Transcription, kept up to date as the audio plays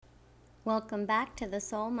Welcome back to the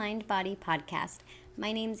Soul Mind Body podcast.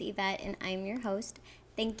 My name's Yvette and I'm your host.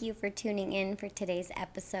 Thank you for tuning in for today's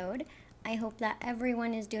episode. I hope that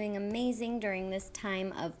everyone is doing amazing during this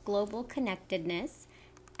time of global connectedness.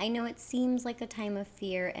 I know it seems like a time of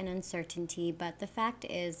fear and uncertainty, but the fact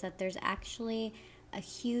is that there's actually a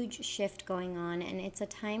huge shift going on, and it's a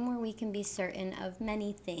time where we can be certain of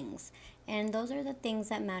many things. And those are the things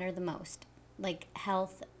that matter the most, like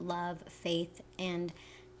health, love, faith, and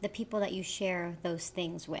the people that you share those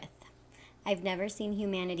things with. I've never seen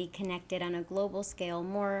humanity connected on a global scale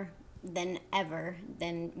more than ever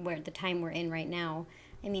than where the time we're in right now.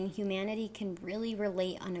 I mean, humanity can really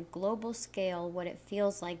relate on a global scale what it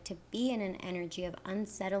feels like to be in an energy of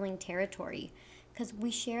unsettling territory, because we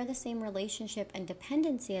share the same relationship and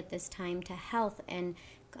dependency at this time to health and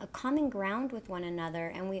a common ground with one another,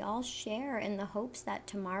 and we all share in the hopes that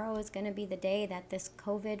tomorrow is going to be the day that this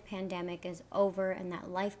COVID pandemic is over and that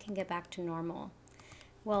life can get back to normal.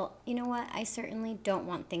 Well, you know what? I certainly don't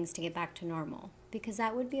want things to get back to normal, because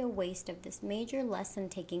that would be a waste of this major lesson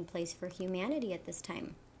taking place for humanity at this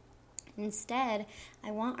time. Instead,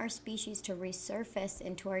 I want our species to resurface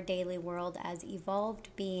into our daily world as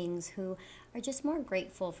evolved beings who are just more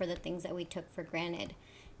grateful for the things that we took for granted.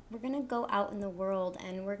 We're going to go out in the world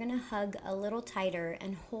and we're going to hug a little tighter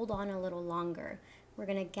and hold on a little longer. We're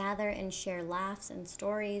going to gather and share laughs and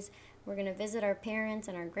stories. We're going to visit our parents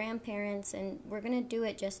and our grandparents, and we're going to do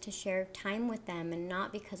it just to share time with them and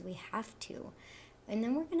not because we have to. And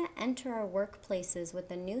then we're going to enter our workplaces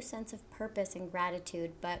with a new sense of purpose and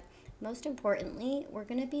gratitude, but most importantly, we're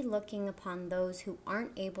going to be looking upon those who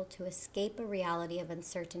aren't able to escape a reality of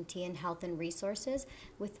uncertainty in health and resources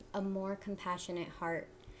with a more compassionate heart.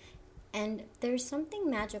 And there's something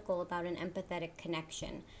magical about an empathetic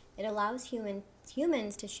connection. It allows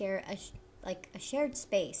humans to share a shared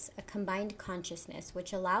space, a combined consciousness,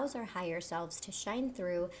 which allows our higher selves to shine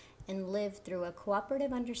through and live through a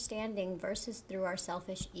cooperative understanding versus through our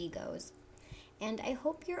selfish egos. And I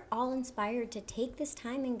hope you're all inspired to take this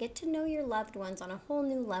time and get to know your loved ones on a whole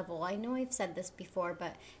new level. I know I've said this before,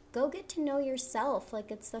 but go get to know yourself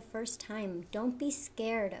like it's the first time. Don't be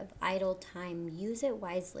scared of idle time. Use it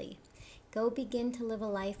wisely. Go begin to live a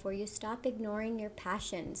life where you stop ignoring your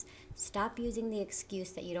passions. Stop using the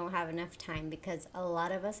excuse that you don't have enough time, because a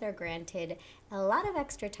lot of us are granted a lot of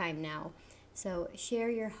extra time now. So share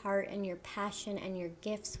your heart and your passion and your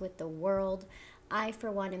gifts with the world. I,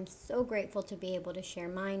 for one, am so grateful to be able to share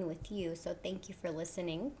mine with you, so thank you for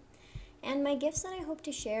listening. And my gifts that I hope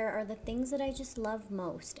to share are the things that I just love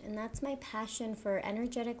most, and that's my passion for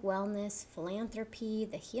energetic wellness, philanthropy,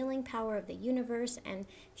 the healing power of the universe, and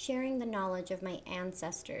sharing the knowledge of my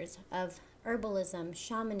ancestors, of herbalism,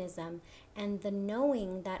 shamanism, and the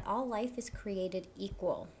knowing that all life is created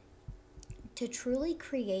equal. To truly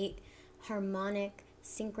create harmonic,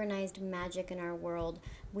 synchronized magic in our world,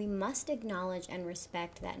 we must acknowledge and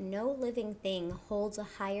respect that no living thing holds a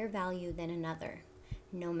higher value than another,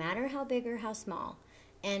 no matter how big or how small.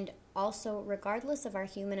 And also, regardless of our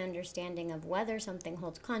human understanding of whether something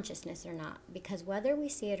holds consciousness or not, because whether we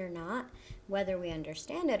see it or not, whether we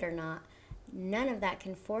understand it or not, none of that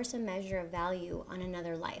can force a measure of value on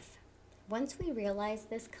another life. Once we realize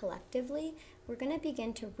this collectively, we're going to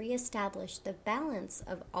begin to reestablish the balance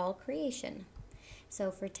of all creation. So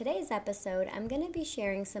for today's episode, I'm going to be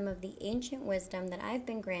sharing some of the ancient wisdom that I've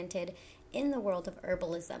been granted in the world of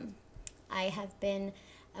herbalism. I have been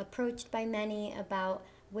approached by many about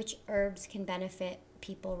which herbs can benefit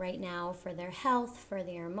people right now for their health, for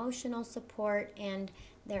their emotional support, and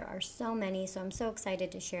there are so many, so I'm so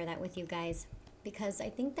excited to share that with you guys, because I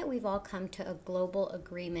think that we've all come to a global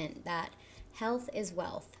agreement that health is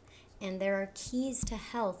wealth, and there are keys to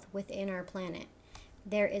health within our planet.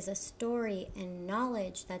 There is a story and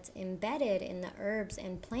knowledge that's embedded in the herbs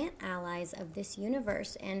and plant allies of this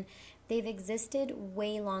universe, and they've existed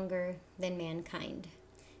way longer than mankind.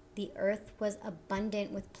 The earth was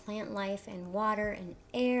abundant with plant life and water and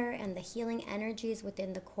air and the healing energies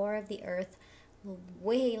within the core of the earth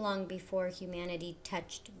way long before humanity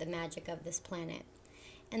touched the magic of this planet.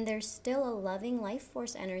 And there's still a loving life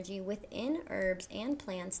force energy within herbs and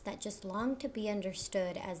plants that just long to be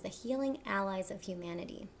understood as the healing allies of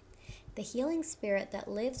humanity. The healing spirit that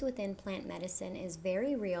lives within plant medicine is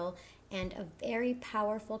very real and a very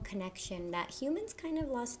powerful connection that humans kind of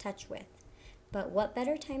lost touch with. But what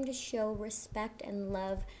better time to show respect and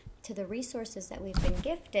love to the resources that we've been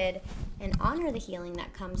gifted and honor the healing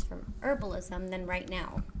that comes from herbalism than right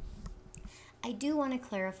now? I do want to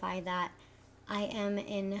clarify that I am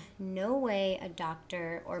in no way a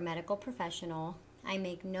doctor or medical professional. I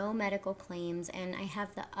make no medical claims, and I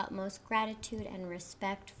have the utmost gratitude and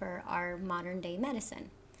respect for our modern day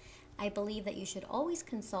medicine. I believe that you should always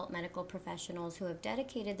consult medical professionals who have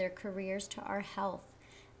dedicated their careers to our health.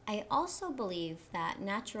 I also believe that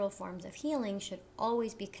natural forms of healing should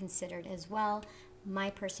always be considered as well. My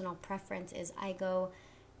personal preference is I go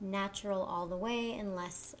natural all the way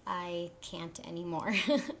unless I can't anymore.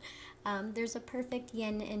 There's a perfect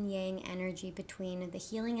yin and yang energy between the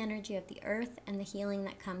healing energy of the earth and the healing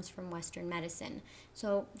that comes from Western medicine.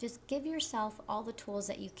 So just give yourself all the tools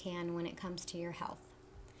that you can when it comes to your health.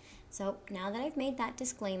 So now that I've made that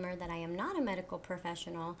disclaimer that I am not a medical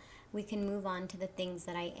professional, we can move on to the things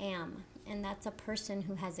that I am. And that's a person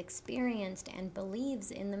who has experienced and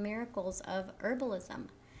believes in the miracles of herbalism.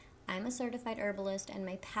 I'm a certified herbalist, and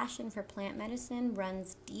my passion for plant medicine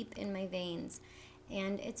runs deep in my veins.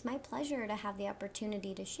 And it's my pleasure to have the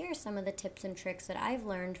opportunity to share some of the tips and tricks that I've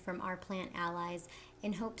learned from our plant allies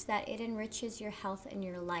in hopes that it enriches your health and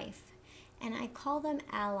your life. And I call them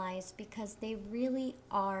allies because they really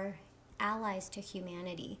are allies to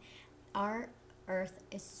humanity. Our earth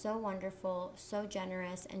is so wonderful, so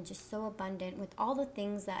generous, and just so abundant with all the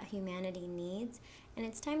things that humanity needs. And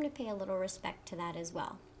it's time to pay a little respect to that as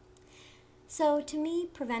well. So to me,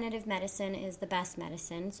 preventative medicine is the best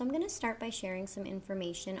medicine. So I'm going to start by sharing some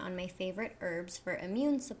information on my favorite herbs for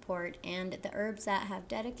immune support and the herbs that have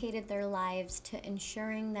dedicated their lives to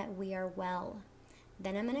ensuring that we are well.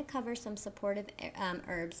 Then I'm going to cover some supportive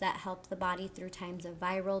herbs that help the body through times of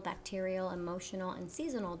viral, bacterial, emotional, and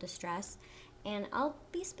seasonal distress. And I'll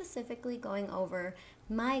be specifically going over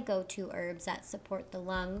my go-to herbs that support the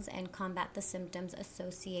lungs and combat the symptoms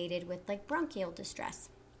associated with like bronchial distress.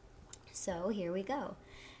 So here we go.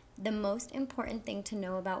 The most important thing to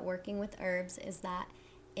know about working with herbs is that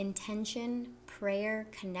intention, prayer,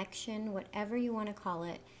 connection, whatever you want to call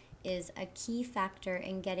it, is a key factor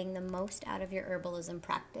in getting the most out of your herbalism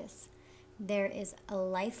practice. There is a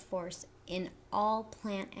life force in all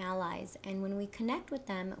plant allies, and when we connect with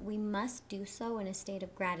them, we must do so in a state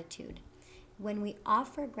of gratitude. When we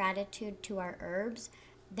offer gratitude to our herbs,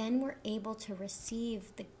 then we're able to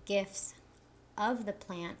receive the gifts of the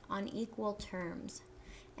plant on equal terms.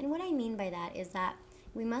 And what I mean by that is that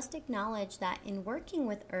we must acknowledge that in working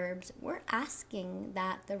with herbs, we're asking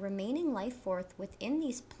that the remaining life force within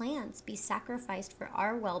these plants be sacrificed for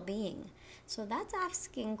our well-being. So that's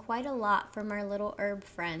asking quite a lot from our little herb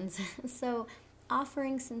friends. So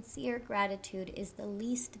offering sincere gratitude is the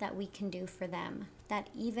least that we can do for them. That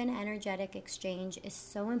even energetic exchange is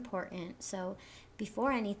so important. So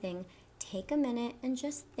before anything, take a minute and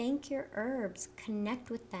just thank your herbs, connect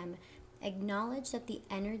with them. Acknowledge that the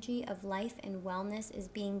energy of life and wellness is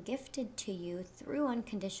being gifted to you through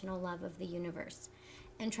unconditional love of the universe.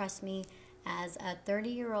 And trust me, as a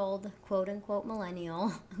 30-year-old quote-unquote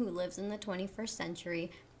millennial who lives in the 21st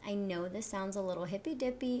century, I know this sounds a little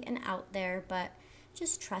hippy-dippy and out there, but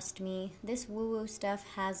just trust me, this woo-woo stuff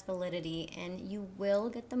has validity, and you will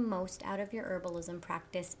get the most out of your herbalism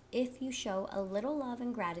practice if you show a little love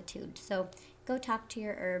and gratitude. So go talk to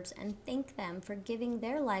your herbs and thank them for giving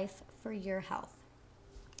their life for your health.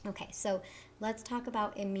 Okay, so let's talk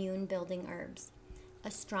about immune-building herbs. A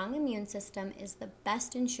strong immune system is the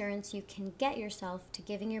best insurance you can get yourself to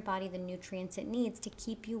giving your body the nutrients it needs to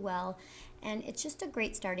keep you well, and it's just a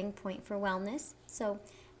great starting point for wellness. So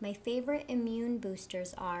my favorite immune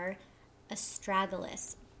boosters are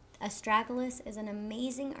astragalus. Astragalus is an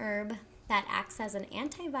amazing herb that acts as an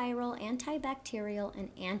antiviral, antibacterial, and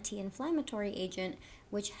anti-inflammatory agent,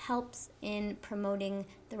 which helps in promoting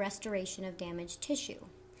the restoration of damaged tissue.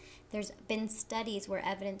 There's been studies where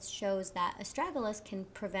evidence shows that astragalus can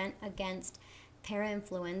prevent against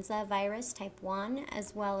parainfluenza virus type 1,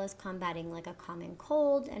 as well as combating like a common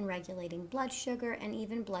cold and regulating blood sugar and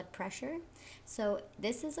even blood pressure. So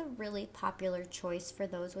this is a really popular choice for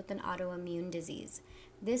those with an autoimmune disease.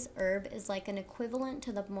 This herb is like an equivalent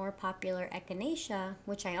to the more popular echinacea,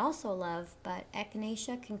 which I also love, but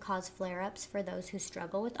echinacea can cause flare-ups for those who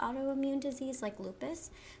struggle with autoimmune disease like lupus.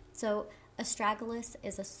 So astragalus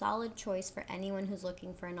is a solid choice for anyone who's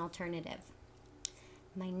looking for an alternative.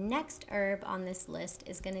 My next herb on this list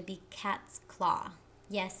is going to be cat's claw.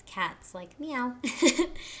 Yes, cats, like meow.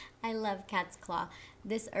 I love cat's claw.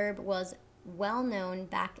 This herb was well known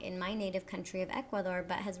back in my native country of Ecuador,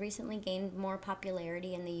 but has recently gained more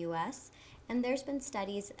popularity in the US. And there's been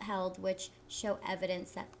studies held which show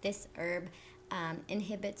evidence that this herb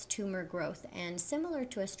inhibits tumor growth. And similar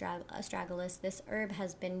to astragalus, this herb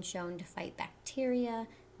has been shown to fight bacteria,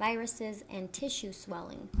 viruses, and tissue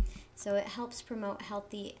swelling. So it helps promote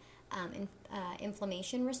healthy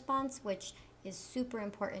inflammation response, which is super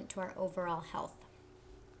important to our overall health.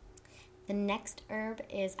 The next herb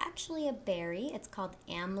is actually a berry. It's called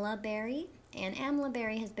amla berry. And amla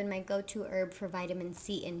berry has been my go-to herb for vitamin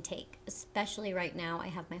C intake, especially right now. I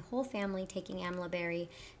have my whole family taking amla berry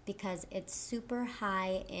because it's super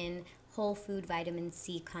high in whole food vitamin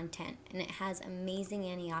C content, and it has amazing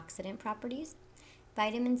antioxidant properties.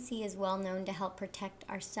 Vitamin C is well known to help protect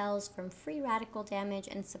our cells from free radical damage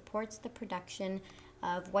and supports the production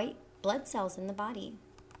of white blood cells in the body.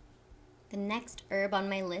 The next herb on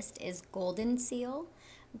my list is golden seal.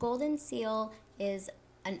 Golden seal is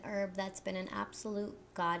an herb that's been an absolute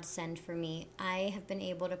godsend for me. I have been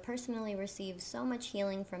able to personally receive so much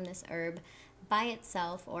healing from this herb by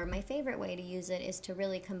itself, or my favorite way to use it is to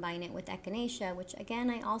really combine it with echinacea, which again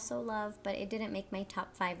I also love, but it didn't make my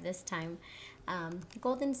top 5 this time.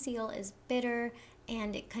 Golden seal is bitter,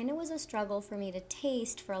 and it kind of was a struggle for me to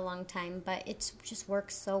taste for a long time, but it just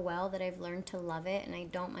works so well that I've learned to love it, and I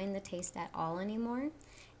don't mind the taste at all anymore.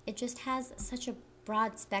 It just has such a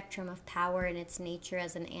broad spectrum of power in its nature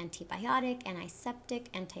as an antibiotic, antiseptic,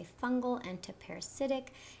 antifungal, antiparasitic,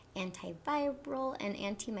 antiviral, and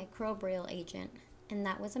antimicrobial agent. And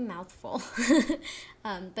that was a mouthful.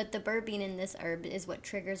 But the berberine in this herb is what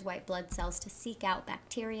triggers white blood cells to seek out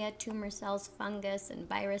bacteria, tumor cells, fungus, and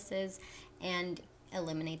viruses, and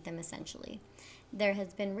eliminate them essentially. There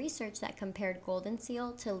has been research that compared golden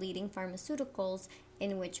seal to leading pharmaceuticals,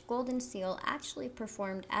 in which golden seal actually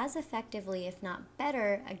performed as effectively, if not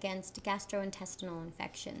better, against gastrointestinal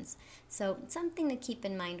infections. So something to keep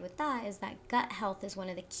in mind with that is that gut health is one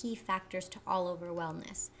of the key factors to all over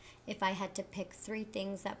wellness. If I had to pick 3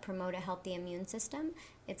 things that promote a healthy immune system,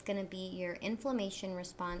 it's going to be your inflammation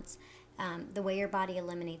response, the way your body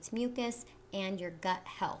eliminates mucus, and your gut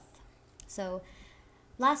health. So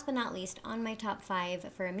last but not least, on my top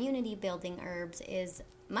 5 for immunity building herbs is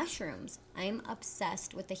mushrooms. I'm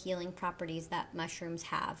obsessed with the healing properties that mushrooms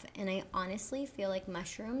have, and I honestly feel like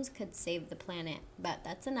mushrooms could save the planet, but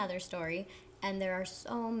that's another story. And there are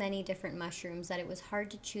so many different mushrooms that it was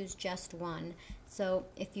hard to choose just one. So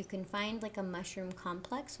if you can find like a mushroom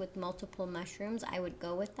complex with multiple mushrooms, I would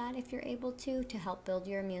go with that if you're able to help build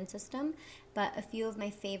your immune system. But a few of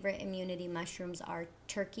my favorite immunity mushrooms are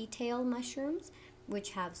turkey tail mushrooms,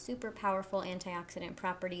 which have super powerful antioxidant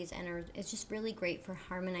properties and is just really great for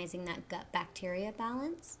harmonizing that gut bacteria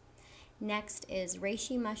balance. Next is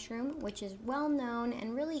reishi mushroom, which is well known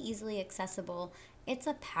and really easily accessible. It's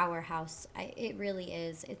a powerhouse. It really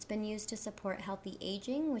is. It's been used to support healthy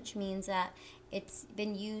aging, which means that it's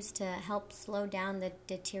been used to help slow down the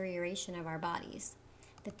deterioration of our bodies.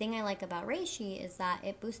 The thing I like about reishi is that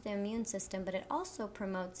it boosts the immune system, but it also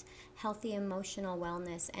promotes healthy emotional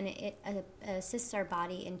wellness, and it assists our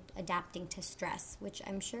body in adapting to stress, which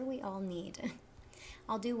I'm sure we all need.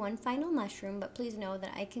 I'll do one final mushroom, but please know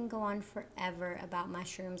that I can go on forever about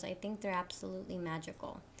mushrooms. I think they're absolutely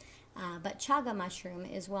magical. But chaga mushroom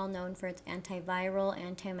is well known for its antiviral,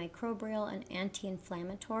 antimicrobial, and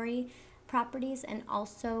anti-inflammatory properties, and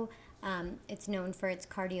also it's known for its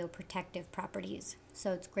cardioprotective properties.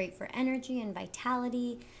 So it's great for energy and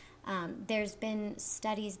vitality. There's been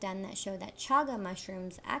studies done that show that chaga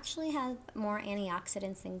mushrooms actually have more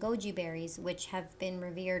antioxidants than goji berries, which have been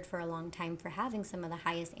revered for a long time for having some of the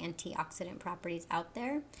highest antioxidant properties out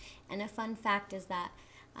there. And a fun fact is that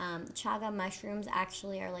chaga mushrooms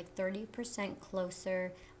actually are like 30%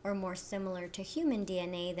 closer or more similar to human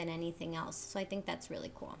DNA than anything else. So I think that's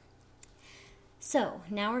really cool. So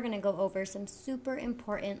now we're going to go over some super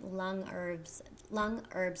important lung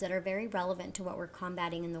herbs that are very relevant to what we're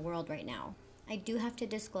combating in the world right now. I do have to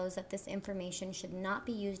disclose that this information should not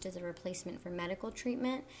be used as a replacement for medical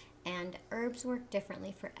treatment, and herbs work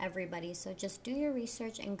differently for everybody, so just do your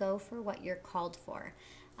research and go for what you're called for.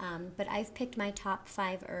 But I've picked my top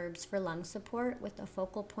 5 herbs for lung support with a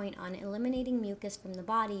focal point on eliminating mucus from the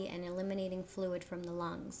body and eliminating fluid from the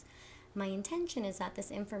lungs. My intention is that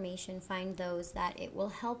this information find those that it will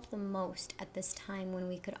help the most at this time when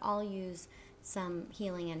we could all use some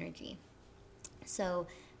healing energy. So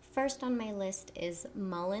first on my list is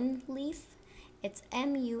mullein leaf. It's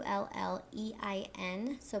Mullein,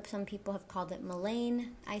 so some people have called it mullein.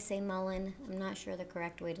 I say mullein. I'm not sure the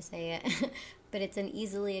correct way to say it, but it's an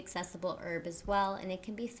easily accessible herb as well, and it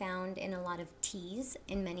can be found in a lot of teas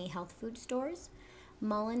in many health food stores.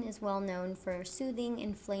 Mullein is well known for soothing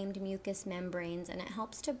inflamed mucous membranes, and it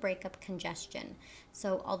helps to break up congestion.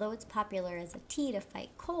 So although it's popular as a tea to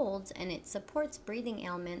fight colds and it supports breathing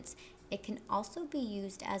ailments, it can also be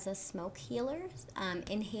used as a smoke healer.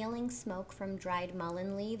 Inhaling smoke from dried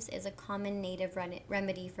mullein leaves is a common native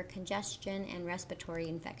remedy for congestion and respiratory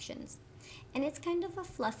infections. And it's kind of a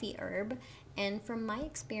fluffy herb. And from my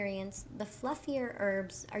experience, the fluffier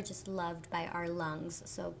herbs are just loved by our lungs.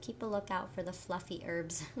 So keep a lookout for the fluffy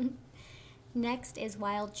herbs. Next is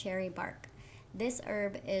wild cherry bark. This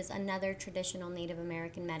herb is another traditional Native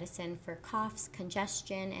American medicine for coughs,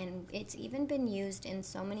 congestion, and it's even been used in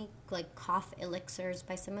so many like cough elixirs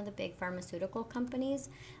by some of the big pharmaceutical companies.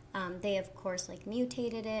 They of course like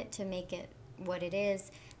mutated it to make it what it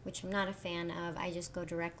is, which I'm not a fan of. I just go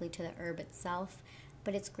directly to the herb itself.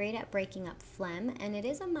 But it's great at breaking up phlegm, and it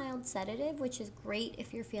is a mild sedative, which is great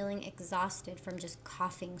if you're feeling exhausted from just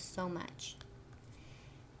coughing so much.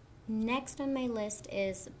 Next on my list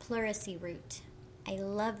is pleurisy root. I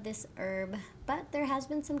love this herb, but there has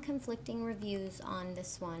been some conflicting reviews on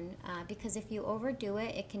this one because if you overdo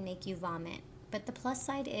it, it can make you vomit. But the plus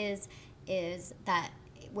side is that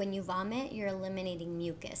when you vomit, you're eliminating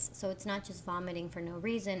mucus. So it's not just vomiting for no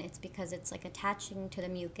reason, it's because it's like attaching to the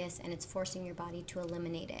mucus and it's forcing your body to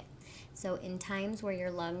eliminate it. So in times where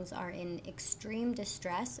your lungs are in extreme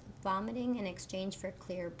distress, vomiting in exchange for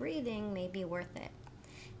clear breathing may be worth it.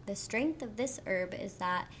 The strength of this herb is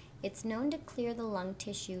that it's known to clear the lung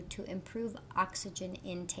tissue to improve oxygen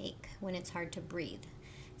intake when it's hard to breathe.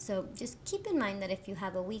 So just keep in mind that if you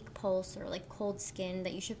have a weak pulse or like cold skin,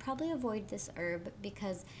 that you should probably avoid this herb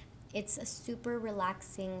because it's a super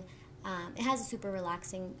relaxing, it has a super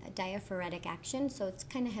relaxing diaphoretic action, so it's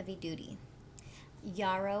kind of heavy duty.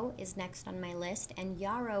 Yarrow is next on my list, and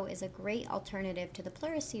yarrow is a great alternative to the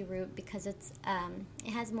pleurisy root because it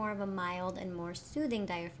has more of a mild and more soothing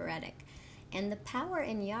diaphoretic. And the power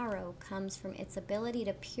in yarrow comes from its ability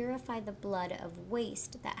to purify the blood of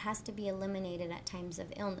waste that has to be eliminated at times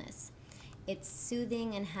of illness. It's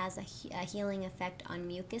soothing and has a healing effect on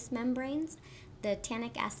mucous membranes. The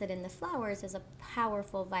tannic acid in the flowers is a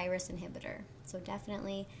powerful virus inhibitor, so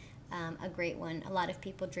definitely a great one. A lot of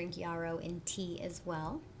people drink yarrow in tea as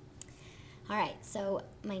well. All right, so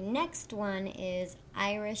my next one is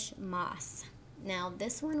Irish moss. Now,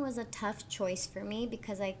 this one was a tough choice for me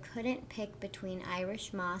because I couldn't pick between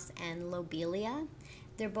Irish moss and lobelia.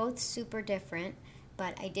 They're both super different,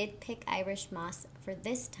 but I did pick Irish moss for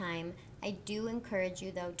this time. I do encourage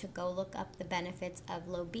you, though, to go look up the benefits of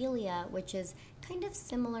lobelia, which is kind of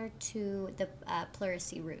similar to the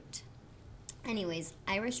pleurisy root. Anyways,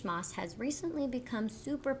 Irish moss has recently become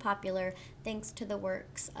super popular thanks to the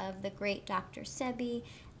works of the great Dr. Sebi,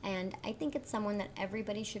 and I think it's someone that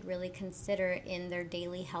everybody should really consider in their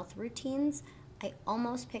daily health routines. I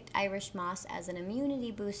almost picked Irish moss as an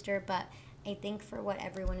immunity booster, but I think for what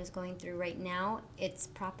everyone is going through right now, its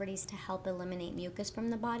properties to help eliminate mucus from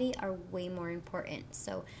the body are way more important.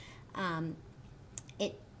 So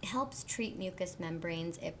it helps treat mucous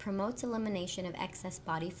membranes, it promotes elimination of excess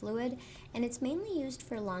body fluid, and it's mainly used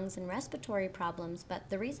for lungs and respiratory problems. But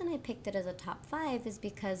the reason I picked it as a top 5 is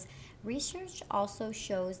because research also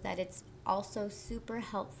shows that it's also super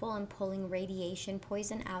helpful in pulling radiation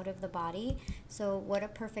poison out of the body. So what a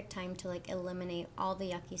perfect time to like eliminate all the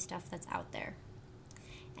yucky stuff that's out there.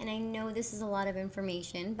 And I know this is a lot of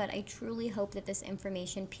information, but I truly hope that this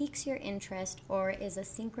information piques your interest or is a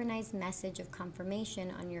synchronized message of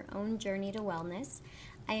confirmation on your own journey to wellness.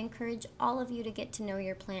 I encourage all of you to get to know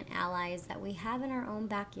your plant allies that we have in our own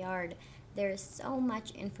backyard. There is so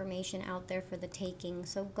much information out there for the taking,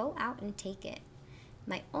 so go out and take it.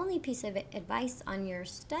 My only piece of advice on your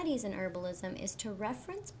studies in herbalism is to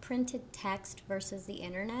reference printed text versus the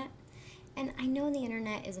internet. And I know the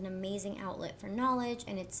internet is an amazing outlet for knowledge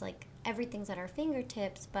and it's like everything's at our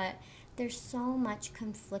fingertips, but there's so much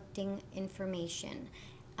conflicting information.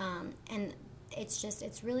 And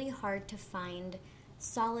it's really hard to find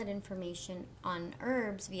solid information on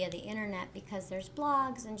herbs via the internet because there's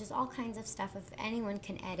blogs and just all kinds of stuff. If anyone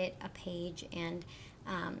can edit a page, and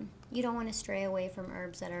you don't want to stray away from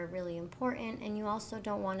herbs that are really important, and you also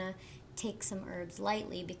don't want to take some herbs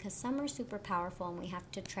lightly because some are super powerful and we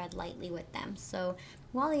have to tread lightly with them. So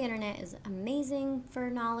while the internet is amazing for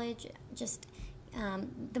knowledge, just know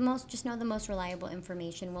the most reliable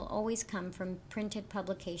information will always come from printed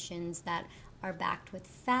publications that are backed with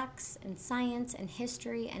facts and science and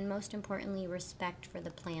history, and most importantly, respect for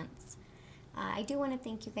the plants. I do want to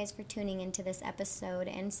thank you guys for tuning into this episode,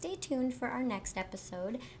 and stay tuned for our next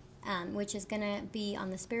episode, which is going to be on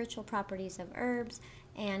the spiritual properties of herbs,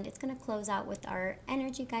 and it's going to close out with our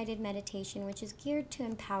energy-guided meditation, which is geared to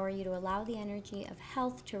empower you to allow the energy of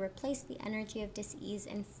health to replace the energy of dis-ease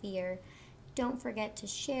and fear. Don't forget to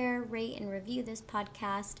share, rate, and review this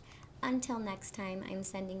podcast. Until next time, I'm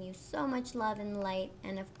sending you so much love and light,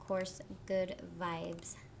 and of course, good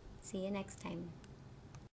vibes. See you next time.